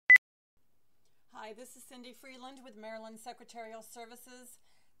Hi, this is Cindy Freland with Maryland Secretarial Services.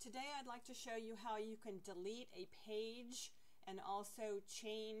 Today I'd like to show you how you can delete a page and also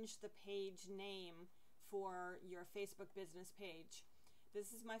change the page name for your Facebook business page. This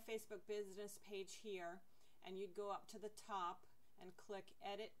is my Facebook business page here, and you'd go up to the top and click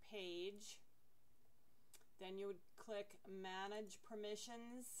Edit Page. Then you would click Manage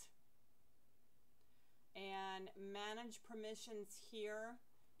Permissions, and Manage Permissions here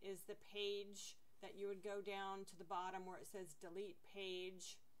is the page that you would go down to the bottom where it says Delete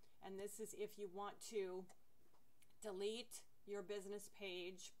Page, and this is if you want to delete your business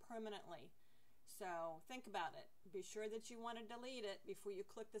page permanently. So think about it. Be sure that you want to delete it before you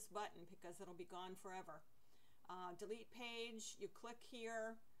click this button, because it'll be gone forever. Delete Page, you click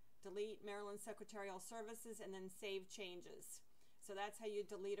here, Delete Maryland Secretarial Services, and then Save Changes. So that's how you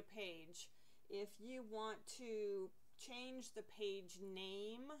delete a page. If you want to change the page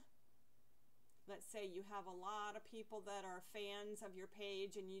name, let's say you have a lot of people that are fans of your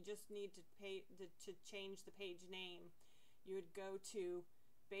page and you just need to change the page name, you would go to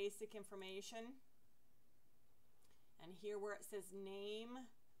Basic Information, and here where it says Name,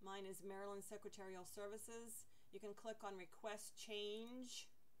 mine is Maryland Secretarial Services, you can click on Request Change,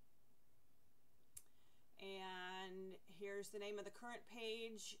 and here's the name of the current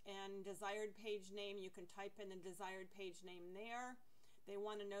page and desired page name. You can type in the desired page name there. They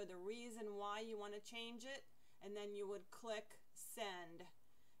want to know the reason why you want to change it, and then you would click Send,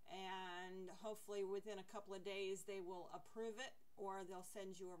 and hopefully within a couple of days they will approve it or they'll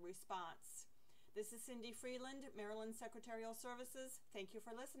send you a response. This is Cindy Freland, Maryland Secretarial Services. Thank you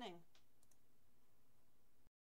for listening.